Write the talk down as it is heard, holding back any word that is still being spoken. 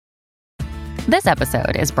This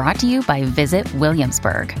episode is brought to you by Visit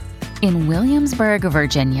Williamsburg. In Williamsburg,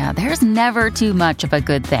 Virginia, there's never too much of a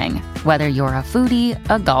good thing. Whether you're a foodie,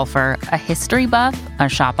 a golfer, a history buff, a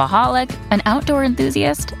shopaholic, an outdoor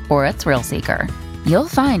enthusiast, or a thrill seeker, you'll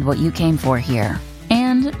find what you came for here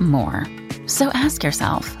and more. So ask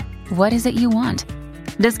yourself, what is it you want?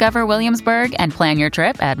 Discover Williamsburg and plan your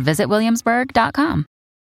trip at visitwilliamsburg.com.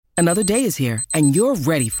 Another day is here, and you're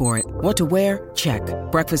ready for it. What to wear? Check.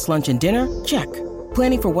 Breakfast, lunch, and dinner? Check.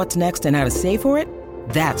 Planning for what's next and how to save for it?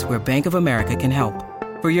 That's where Bank of America can help.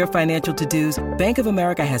 For your financial to-dos, Bank of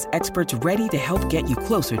America has experts ready to help get you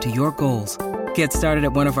closer to your goals. Get started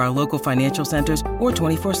at one of our local financial centers or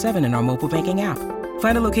 24/7 in our mobile banking app.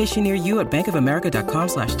 Find a location near you at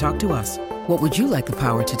bankofamerica.com/talktous. What would you like the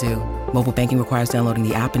power to do? Mobile banking requires downloading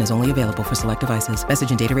the app and is only available for select devices.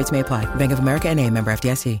 Message and data rates may apply. Bank of America N.A., member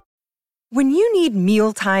FDIC. When you need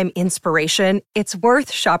mealtime inspiration, it's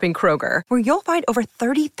worth shopping Kroger, where you'll find over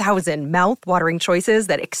 30,000 mouth-watering choices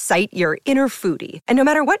that excite your inner foodie. And no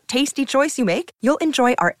matter what tasty choice you make, you'll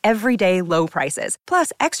enjoy our everyday low prices,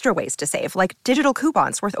 plus extra ways to save, like digital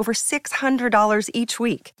coupons worth over $600 each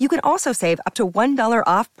week. You can also save up to $1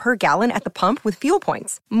 off per gallon at the pump with fuel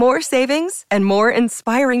points. More savings and more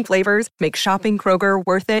inspiring flavors make shopping Kroger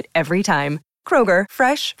worth it every time. Kroger,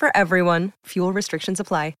 fresh for everyone. Fuel restrictions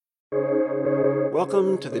apply.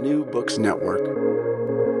 Welcome to the New Books Network.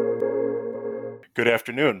 Good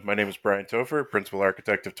afternoon. My name is Brian Topher, Principal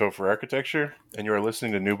Architect of Topher Architecture, and you are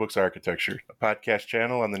listening to New Books Architecture, a podcast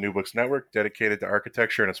channel on the New Books Network dedicated to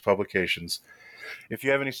architecture and its publications. If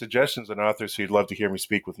you have any suggestions on authors who you'd love to hear me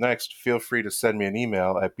speak with next, feel free to send me an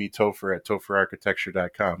email at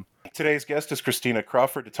btopher@topherarchitecture.com. Today's guest is Christina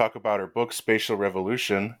Crawford to talk about her book, Spatial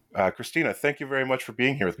Revolution. Christina, thank you very much for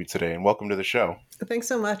being here with me today, and welcome to the show. Thanks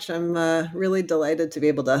so much. I'm really delighted to be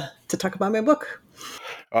able to talk about my book.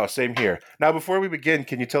 Oh, same here. Now, before we begin,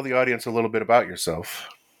 can you tell the audience a little bit about yourself?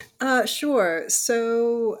 Sure.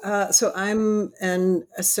 So I'm an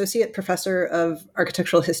associate professor of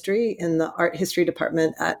architectural history in the art history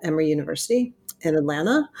department at Emory University in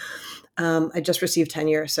Atlanta. I just received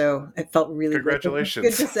tenure, so it felt really Congratulations.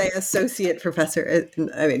 good to say associate professor.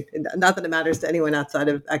 I mean, not that it matters to anyone outside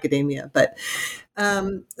of academia, but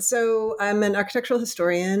so I'm an architectural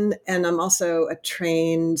historian, and I'm also a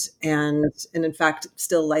trained and in fact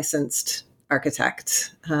still licensed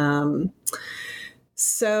architect.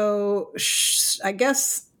 So I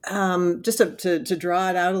guess just to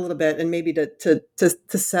draw it out a little bit, and maybe to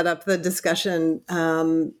set up the discussion,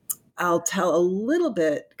 I'll tell a little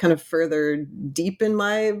bit kind of further deep in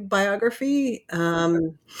my biography.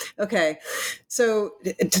 Okay, so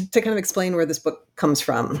to kind of explain where this book comes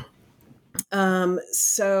from.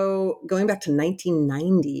 So going back to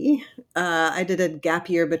 1990, I did a gap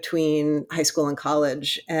year between high school and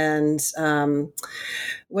college, and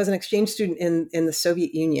was an exchange student in the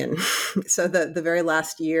Soviet Union. So the very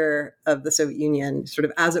last year of the Soviet Union, sort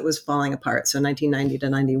of as it was falling apart, so 1990 to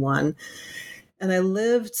 91. And I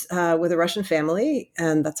lived with a Russian family,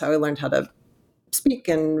 and that's how I learned how to speak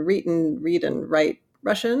and read and write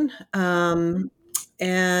Russian. And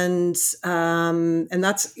that's,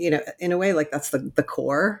 in a way, like that's the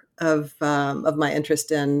core of my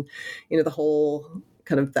interest in, the whole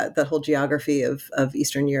kind of that whole geography of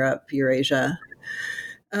Eastern Europe, Eurasia.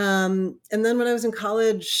 And then when I was in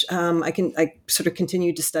college, I sort of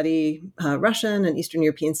continued to study Russian and Eastern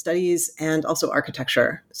European studies and also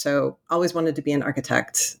architecture. So always wanted to be an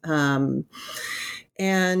architect.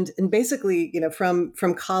 And basically,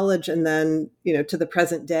 from college and then, to the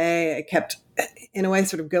present day, I kept, in a way,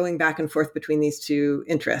 sort of going back and forth between these two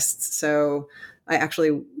interests. So I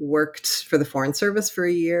actually worked for the Foreign Service for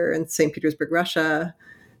a year in St. Petersburg, Russia.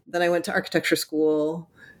 Then I went to architecture school.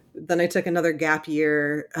 Then I took another gap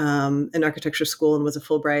year in architecture school and was a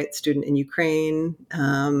Fulbright student in Ukraine.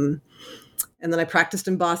 And then I practiced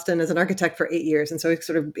in Boston as an architect for 8 years. And so it's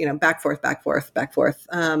sort of, back, forth.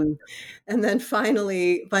 And then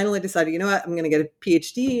finally decided, what, I'm going to get a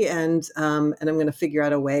PhD and I'm going to figure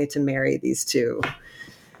out a way to marry these two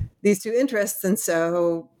interests. And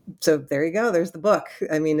so there you go. There's the book.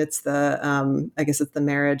 I mean, it's I guess it's the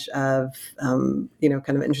marriage of, kind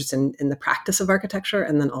of interest in the practice of architecture.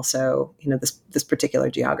 And then also, this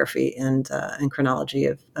particular geography and chronology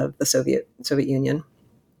of the Soviet Union.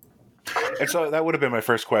 And so that would have been my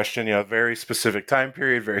first question, very specific time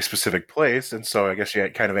period, very specific place. And so I guess you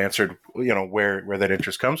kind of answered, where that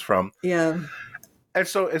interest comes from. Yeah. And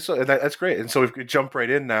so that's great. And so we could jump right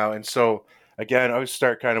in now. And so, again, I would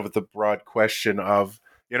start kind of with the broad question of,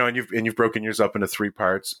 and you've broken yours up into three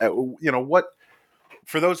parts.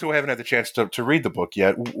 for those who haven't had the chance to read the book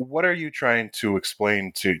yet, what are you trying to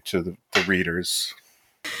explain to the readers?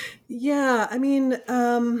 Yeah, I mean,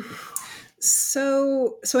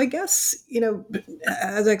 so I guess,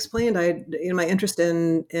 as I explained, my interest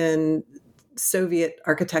in Soviet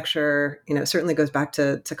architecture, certainly goes back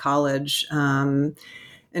to college and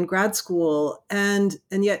grad school, and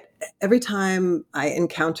yet every time I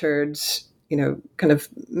encountered kind of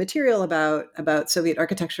material about Soviet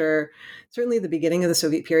architecture, certainly the beginning of the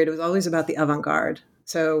Soviet period, it was always about the avant-garde.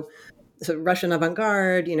 So Russian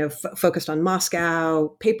avant-garde, focused on Moscow,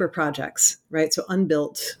 paper projects, right? So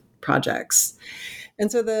unbuilt projects.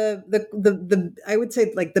 And so the I would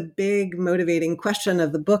say, like, the big motivating question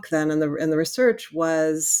of the book then and the research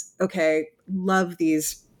was, okay, love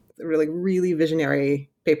these really, really visionary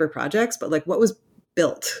paper projects, but like, what was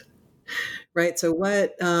built? Right. So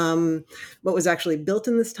what was actually built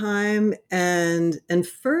in this time, and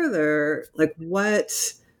further,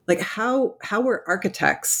 how were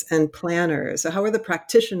architects and planners? So how were the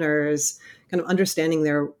practitioners kind of understanding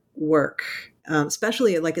their work,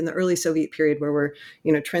 especially like in the early Soviet period, where we're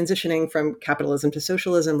transitioning from capitalism to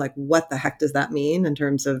socialism? Like, what the heck does that mean in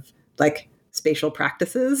terms of like spatial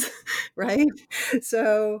practices, right?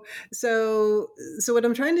 So what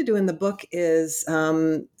I'm trying to do in the book is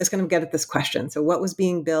kind of get at this question. So what was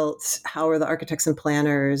being built? How are the architects and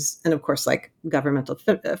planners, and of course, like governmental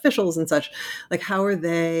officials and such, like how are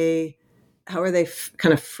they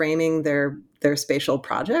kind of framing their spatial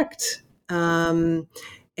project? And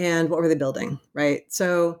what were they building, right?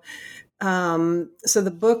 So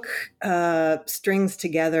the book strings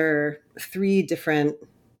together three different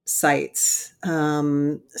sites.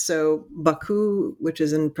 So Baku, which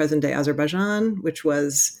is in present-day Azerbaijan, which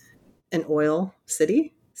was an oil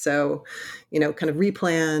city. So, kind of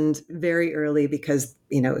replanned very early because,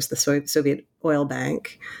 it was the Soviet oil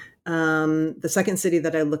bank. The second city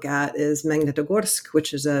that I look at is Magnitogorsk,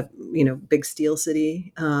 which is a, big steel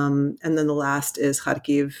city. And then the last is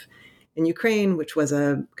Kharkiv in Ukraine, which was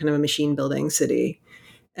a kind of a machine building city.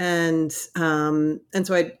 And so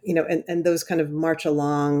I, and those kind of march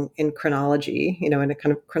along in chronology, in a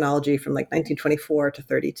kind of chronology from like 1924 to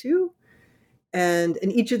 32. And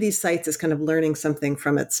each of these sites is kind of learning something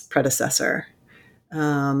from its predecessor.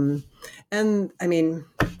 And I mean,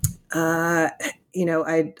 I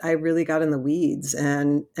really got in the weeds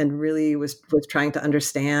and really was trying to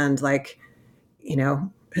understand, like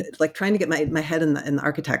trying to get my head in the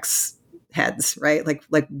architects' heads, right?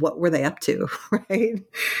 Like what were they up to, right?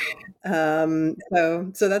 So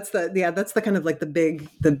that's the kind of like the big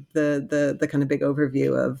the kind of big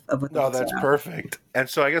overview of what. No, that's perfect. And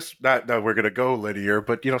so I guess not we're going to go linear,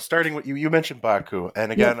 but starting with you mentioned Baku,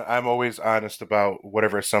 and again, yeah. I'm always honest about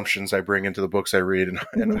whatever assumptions I bring into the books I read,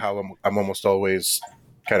 and how I'm almost always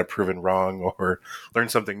kind of proven wrong or learn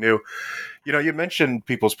something new. You mentioned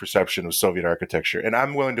people's perception of Soviet architecture, and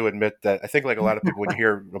I'm willing to admit that I think, like a lot of people, when you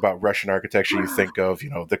hear about Russian architecture, you think of,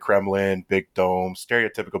 the Kremlin, big domes,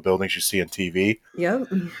 stereotypical buildings you see on TV. Yeah.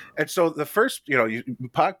 And so the first,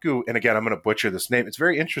 Baku, and again, I'm going to butcher this name. It's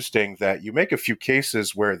very interesting that you make a few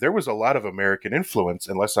cases where there was a lot of American influence,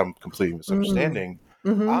 unless I'm completely misunderstanding,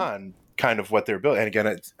 on kind of what they're building. And again,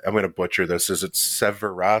 I'm going to butcher this. Is it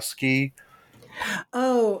Severovsky?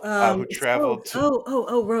 Who traveled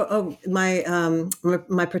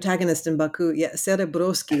my protagonist in Baku,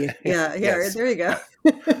 Serebrovsky. Yeah, yes. There you go.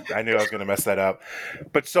 I knew I was going to mess that up,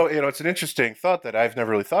 but so it's an interesting thought that I've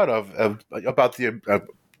never really thought of about the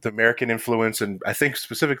American influence, and I think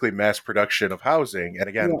specifically mass production of housing. And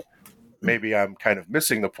again, maybe I'm kind of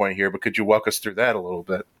missing the point here, but could you walk us through that a little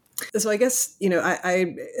bit? So I guess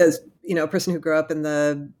I as a person who grew up in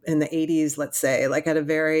the 80s, let's say, like had a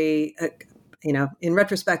very in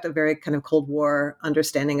retrospect, a very kind of Cold War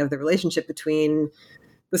understanding of the relationship between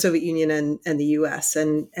the Soviet Union and the U.S.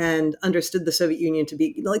 and understood the Soviet Union to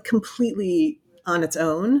be like completely on its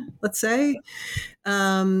own, let's say.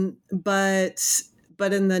 But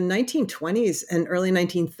in the 1920s and early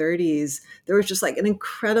 1930s, there was just like an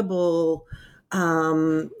incredible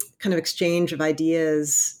kind of exchange of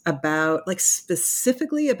ideas about, like,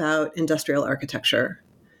 specifically about industrial architecture.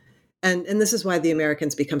 And this is why the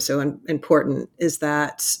Americans become so important, is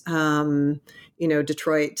that,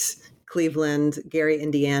 Detroit, Cleveland, Gary,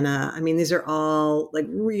 Indiana, I mean, these are all like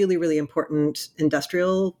really, really important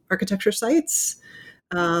industrial architecture sites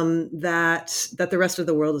that the rest of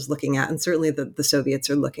the world is looking at, and certainly the Soviets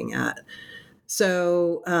are looking at.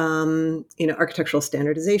 So, architectural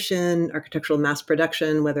standardization, architectural mass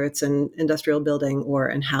production, whether it's in industrial building or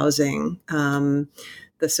in housing,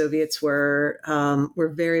 the Soviets were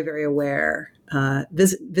very, very aware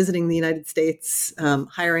visiting the United States,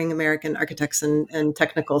 hiring American architects and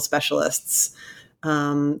technical specialists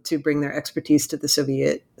to bring their expertise to the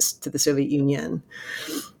Soviet Union.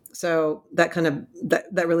 So that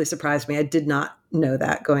that really surprised me. I did not know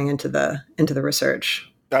that going into the research.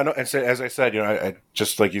 I know, and so, as I said, I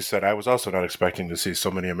just like you said, I was also not expecting to see so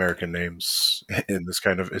many American names in this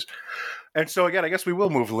kind of. And so again, I guess we will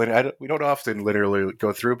move linear. We don't often linearly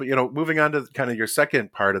go through, but moving on to kind of your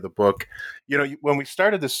second part of the book, when we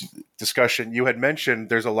started this discussion, you had mentioned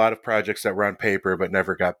there's a lot of projects that were on paper but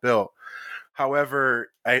never got built.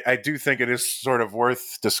 However, I do think it is sort of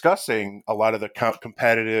worth discussing a lot of the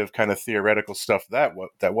competitive kind of theoretical stuff that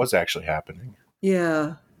was actually happening.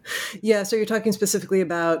 Yeah. Yeah, so you're talking specifically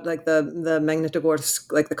about like the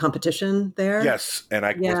Magnitogorsk, like the competition there? Yes, and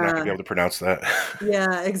I was not going to be able to pronounce that.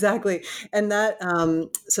 Yeah, exactly. And that,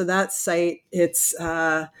 so that site, it's,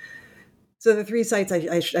 so the three sites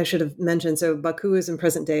I should have mentioned. So Baku is in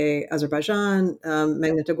present day Azerbaijan,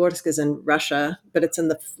 Magnitogorsk is in Russia, but it's in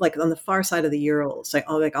on the far side of the Urals,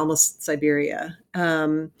 like almost Siberia.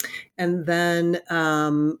 And then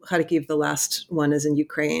Kharkiv, the last one, is in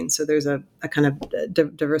Ukraine. So there's a kind of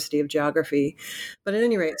diversity of geography. But at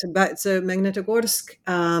any rate, so Magnitogorsk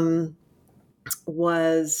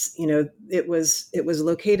was, it was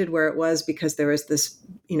located where it was because there was this,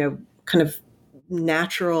 kind of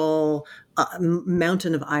natural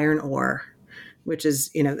mountain of iron ore, which is,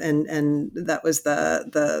 and that was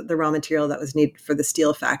the raw material that was needed for the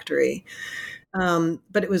steel factory.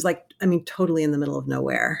 But it was totally in the middle of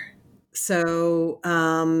nowhere. So,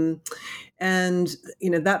 and,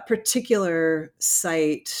 that particular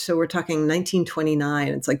site, so we're talking 1929,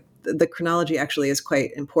 it's like the chronology actually is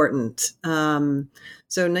quite important. So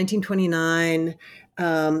 1929,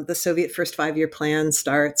 the Soviet first 5-year plan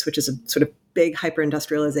starts, which is a sort of big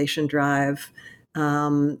hyper-industrialization drive.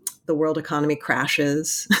 The world economy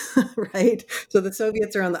crashes, right? So the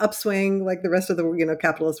Soviets are on the upswing, like the rest of the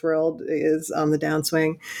capitalist world is on the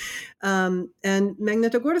downswing. And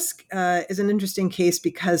Magnitogorsk is an interesting case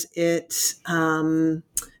because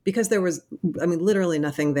because there was, literally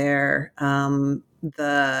nothing there.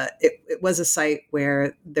 It was a site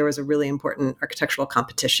where there was a really important architectural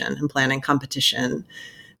competition and planning competition,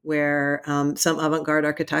 where some avant-garde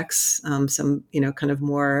architects, some kind of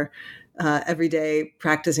more everyday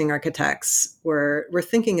practicing architects were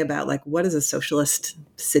thinking about like, what does a socialist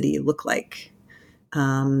city look like?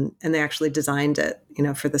 And they actually designed it,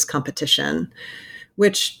 for this competition,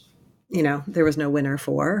 which there was no winner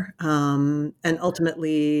for. And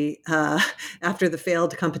ultimately, after the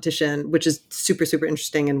failed competition, which is super, super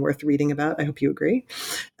interesting and worth reading about, I hope you agree.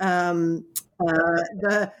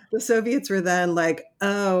 The Soviets were then like,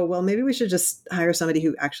 oh, well, maybe we should just hire somebody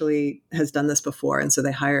who actually has done this before. And so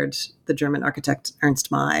they hired the German architect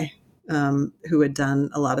Ernst May, who had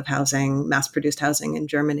done a lot of housing, mass-produced housing in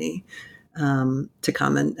Germany, to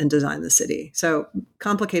come and design the city. So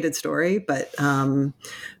complicated story, but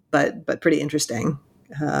pretty interesting.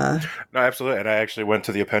 No, absolutely. And I actually went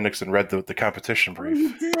to the appendix and read the competition brief. Oh,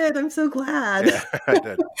 you did? I'm so glad. Yeah, I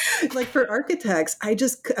did. Like for architects, I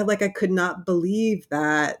could not believe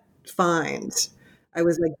that find. I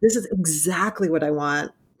was like, this is exactly what I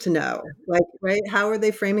want to know. Like, right? How are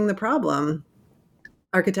they framing the problem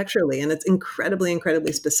architecturally? And it's incredibly,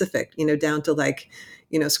 incredibly specific, down to like,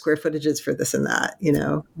 square footages for this and that,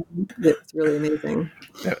 it's really amazing.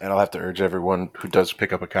 And I'll have to urge everyone who does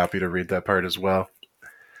pick up a copy to read that part as well.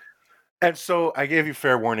 And so I gave you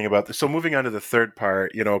fair warning about this. So moving on to the third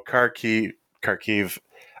part, Kharkiv,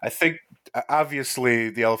 I think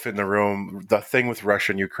obviously the elephant in the room, the thing with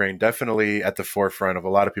Russia and Ukraine, definitely at the forefront of a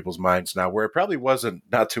lot of people's minds now, where it probably wasn't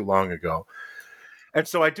not too long ago. And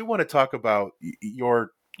so I do want to talk about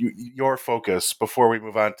your focus before we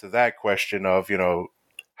move on to that question of,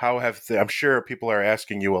 how I'm sure people are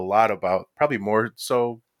asking you a lot about, probably more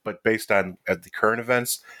so, but based on the current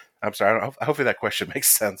events. I'm sorry. Hopefully that question makes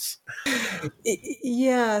sense.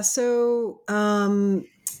 Yeah. So,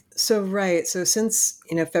 right. So since,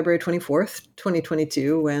 February 24th,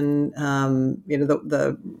 2022, when,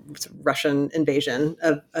 the Russian invasion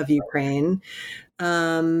of Ukraine,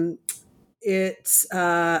 I've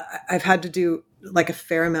had to do like a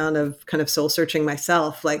fair amount of kind of soul searching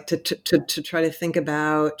myself, like to try to think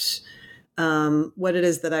about what it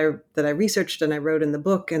is that I researched and I wrote in the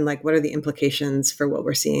book, and like what are the implications for what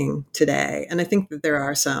we're seeing today. And I think that there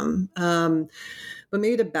are some, but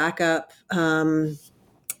maybe to back up, to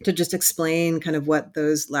just explain kind of what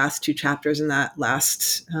those last two chapters in that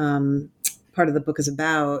last part of the book is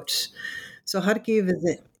about. So Kharkiv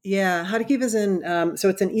Yeah, Kharkiv is in, so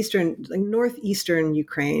it's in northeastern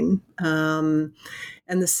Ukraine.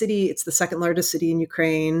 And the city, it's the second largest city in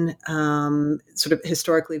Ukraine, sort of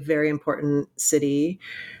historically very important city.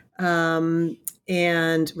 And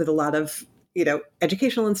with a lot of,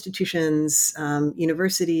 educational institutions,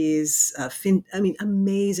 universities,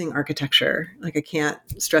 amazing architecture. Like, I can't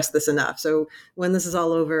stress this enough. So when this is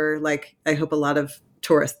all over, like, I hope a lot of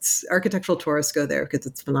architectural tourists go there because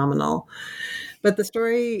it's phenomenal. But the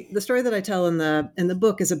story that I tell in the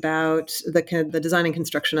book is about the design and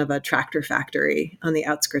construction of a tractor factory on the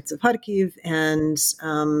outskirts of Kharkiv and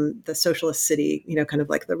the socialist city, kind of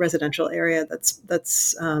like the residential area that's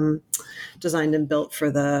designed and built for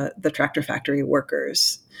the tractor factory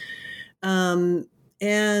workers. And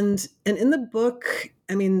in the book,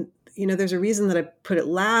 there's a reason that I put it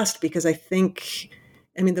last, because I think,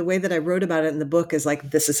 the way that I wrote about it in the book is like,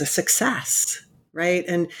 this is a success. Right.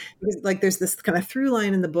 And like, there's this kind of through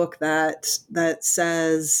line in the book that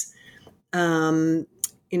says,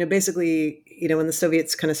 basically, when the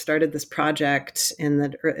Soviets kind of started this project in the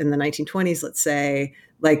 1920s, let's say,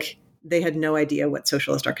 like, they had no idea what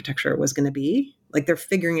socialist architecture was going to be. Like, they're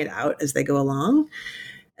figuring it out as they go along.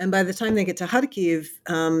 And by the time they get to Kharkiv,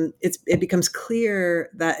 it becomes clear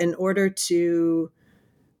that in order to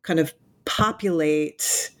kind of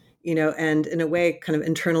populate, and in a way kind of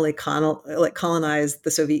internally colonize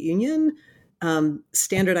the Soviet Union,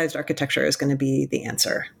 standardized architecture is going to be the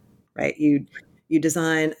answer, right? You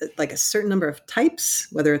design like a certain number of types,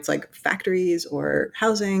 whether it's like factories or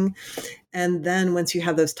housing. And then once you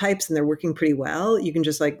have those types and they're working pretty well, you can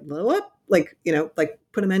just like blow up, like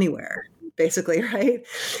put them anywhere, basically, right?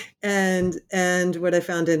 And what I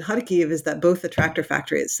found in Kharkiv is that both the tractor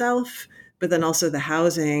factory itself, but then also the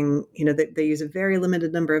housing, they use a very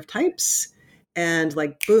limited number of types, and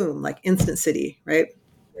like, boom, like instant city, right?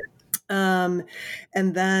 And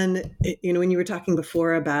then, when you were talking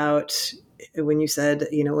before about, when you said,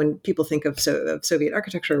 when people think of Soviet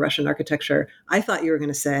architecture, Russian architecture, I thought you were going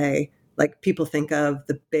to say, like, people think of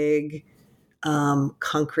the big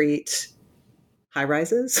concrete high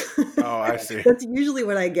rises. Oh, I see. That's usually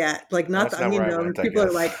what I get. Like, not That's the onion not where I dome. went, I People are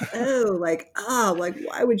guess. like,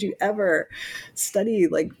 why would you ever study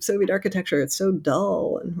like Soviet architecture? It's so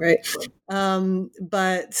dull, and right.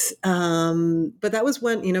 But that was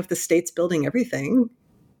when, if the state's building everything,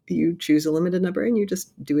 you choose a limited number and you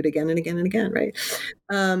just do it again and again and again, right?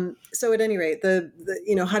 So at any rate, the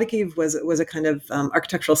Kharkiv was a kind of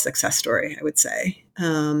architectural success story, I would say.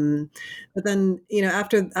 But then,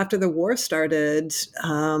 after the war started,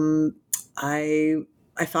 I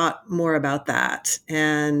thought more about that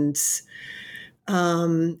and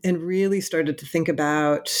really started to think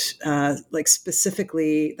about like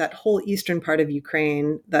specifically that whole eastern part of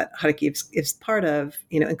Ukraine that Kharkiv is part of,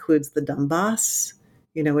 includes the Donbass,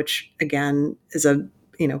 which again is a,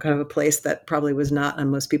 kind of a place that probably was not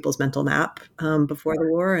on most people's mental map before the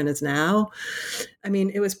war and is now.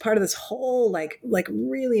 It was part of this whole like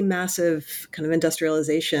really massive kind of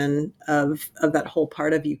industrialization of that whole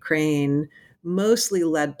part of Ukraine, mostly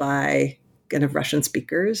led by kind of Russian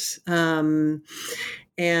speakers. And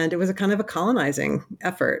it was a kind of a colonizing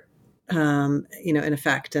effort, in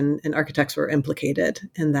effect, and architects were implicated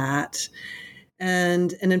in that.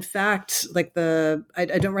 And in fact, like I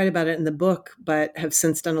don't write about it in the book, but have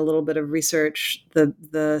since done a little bit of research.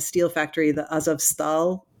 The steel factory, the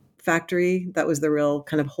Azovstal factory, that was the real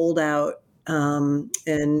kind of holdout in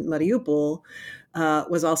Mariupol,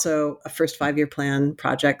 was also a first 5-year plan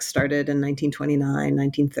project started in 1929,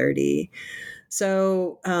 1930.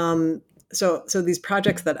 So these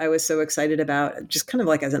projects that I was so excited about, just kind of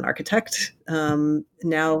like as an architect,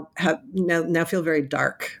 now feel very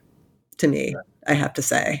dark to me, I have to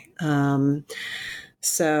say.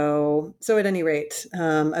 So at any rate,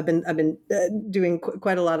 I've been doing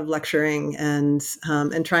quite a lot of lecturing and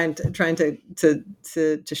trying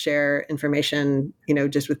to share information,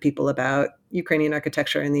 just with people about Ukrainian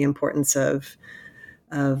architecture and the importance of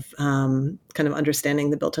kind of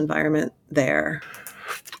understanding the built environment there.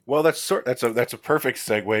 Well, that's a perfect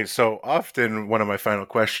segue. So often one of my final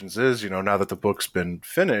questions is, now that the book's been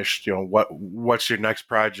finished, what's your next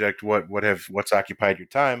project? What's occupied your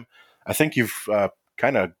time? I think you've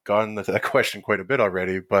kind of gone to that question quite a bit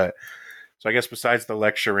already, but so I guess besides the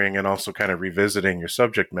lecturing and also kind of revisiting your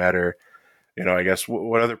subject matter, I guess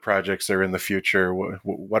what other projects are in the future?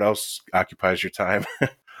 What else occupies your time?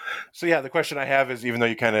 So yeah, the question I have is, even though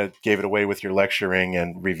you kind of gave it away with your lecturing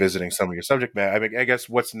and revisiting some of your subject matter, I guess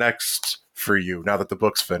what's next for you now that the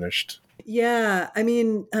book's finished? Yeah, I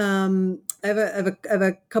have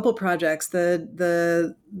a couple projects.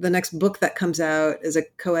 The next book that comes out is a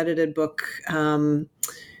co-edited book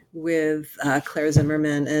with Claire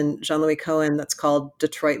Zimmerman and Jean-Louis Cohen that's called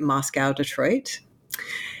Detroit, Moscow, Detroit.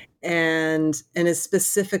 And is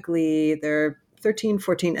specifically, there are 13,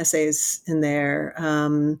 14 essays in there.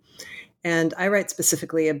 And I write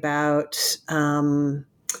specifically about,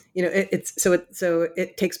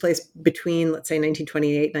 it takes place between, let's say,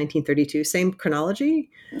 1928, 1932, same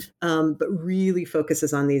chronology, but really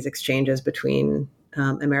focuses on these exchanges between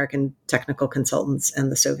American technical consultants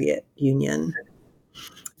and the Soviet Union.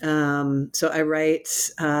 So I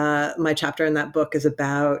write, my chapter in that book is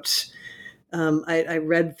about, I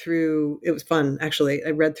read through, it was fun, actually.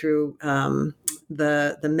 I read through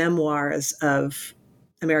the memoirs of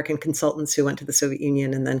American consultants who went to the Soviet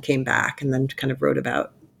Union and then came back and then kind of wrote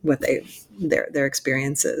about what their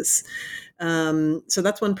experiences. So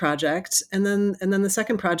that's one project. And then the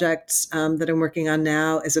second project that I'm working on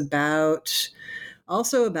now is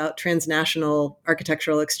also about transnational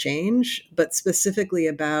architectural exchange, but specifically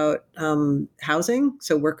about housing,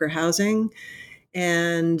 so worker housing.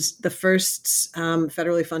 And the first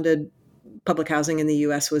federally funded public housing in the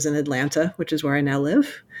U.S. was in Atlanta, which is where I now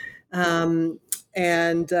live.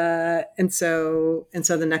 And so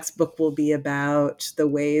the next book will be about the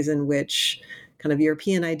ways in which kind of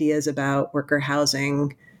European ideas about worker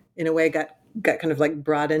housing, in a way, got kind of like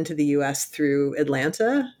brought into the U.S. through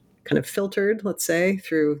Atlanta, kind of filtered, let's say,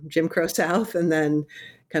 through Jim Crow South, and then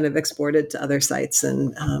kind of exported to other sites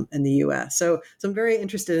in the U.S. So I'm very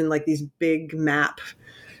interested in like these big map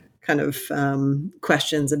kind of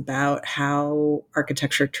questions about how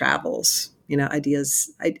architecture travels.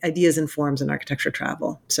 Ideas and forms in architecture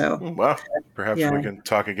travel. So, wow, perhaps we can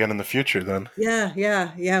talk again in the future then.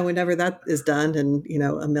 Yeah. Whenever that is done in,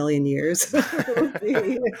 a million years,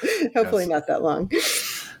 hopefully not that long.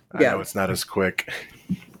 I know it's not as quick.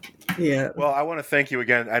 Yeah. Well, I want to thank you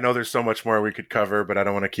again. I know there's so much more we could cover, but I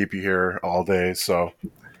don't want to keep you here all day. So.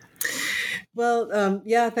 Well,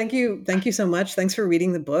 thank you. Thank you so much. Thanks for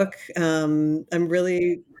reading the book. I'm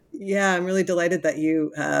really delighted that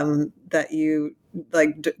you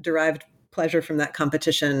derived pleasure from that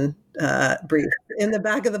competition brief in the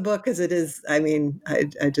back of the book, because it is,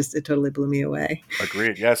 it totally blew me away.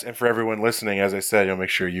 Agreed. Yes. And for everyone listening, as I said, you'll make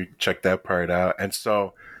sure you check that part out. And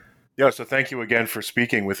so, so thank you again for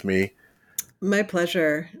speaking with me. My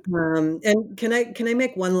pleasure. And can I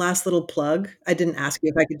make one last little plug? I didn't ask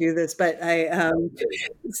you if I could do this, but I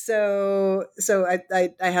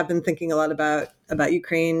have been thinking a lot about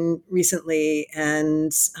Ukraine recently,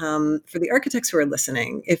 and for the architects who are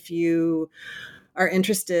listening, if you are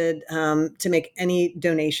interested to make any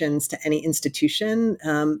donations to any institution,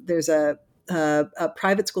 there's a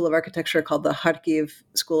private school of architecture called the Kharkiv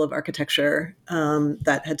School of Architecture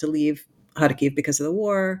that had to leave Kharkiv because of the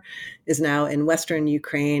war, is now in Western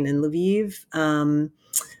Ukraine in Lviv.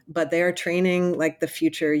 But they are training like the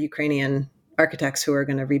future Ukrainian architects who are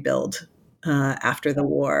going to rebuild after the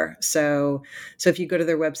war. So if you go to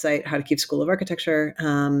their website, Kharkiv School of Architecture,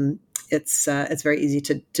 it's very easy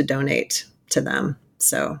to donate to them.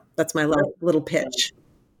 So that's my little pitch.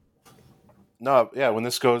 No, yeah. When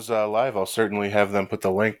this goes live, I'll certainly have them put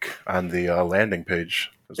the link on the landing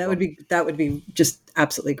page. That would be just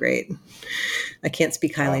absolutely great. I can't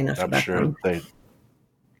speak highly enough about them.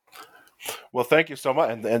 Well, thank you so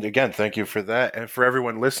much. And again, thank you for that. And for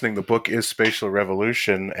everyone listening, the book is Spatial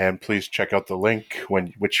Revolution. And please check out the link,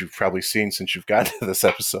 which you've probably seen since you've gotten to this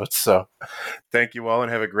episode. So thank you all and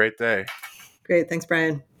have a great day. Great. Thanks,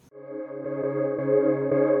 Brian.